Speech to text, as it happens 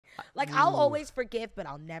Like, I'll always forgive, but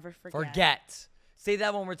I'll never forget. Forget. Say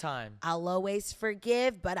that one more time. I'll always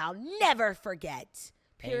forgive, but I'll never forget.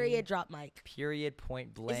 Period, drop mic. Period,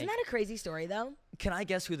 point blank. Isn't that a crazy story, though? Can I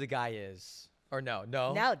guess who the guy is? Or no?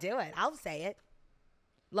 No, do it. I'll say it.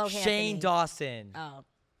 Lohanthony. Shane Dawson. Oh.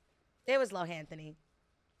 It was Lohanthony.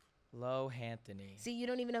 Lohanthony. See, you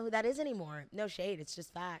don't even know who that is anymore. No shade. It's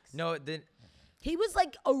just facts. No, then He was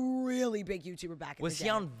like a really big YouTuber back in the day. was he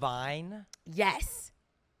on Vine? Yes.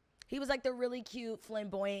 He was like the really cute,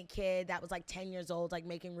 flamboyant kid that was like 10 years old, like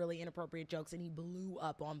making really inappropriate jokes, and he blew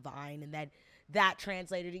up on Vine, and then that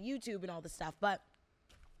translated to YouTube and all this stuff. But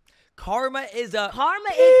Karma is a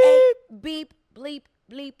beep, bleep,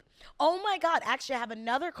 bleep. Oh my God. Actually, I have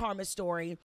another karma story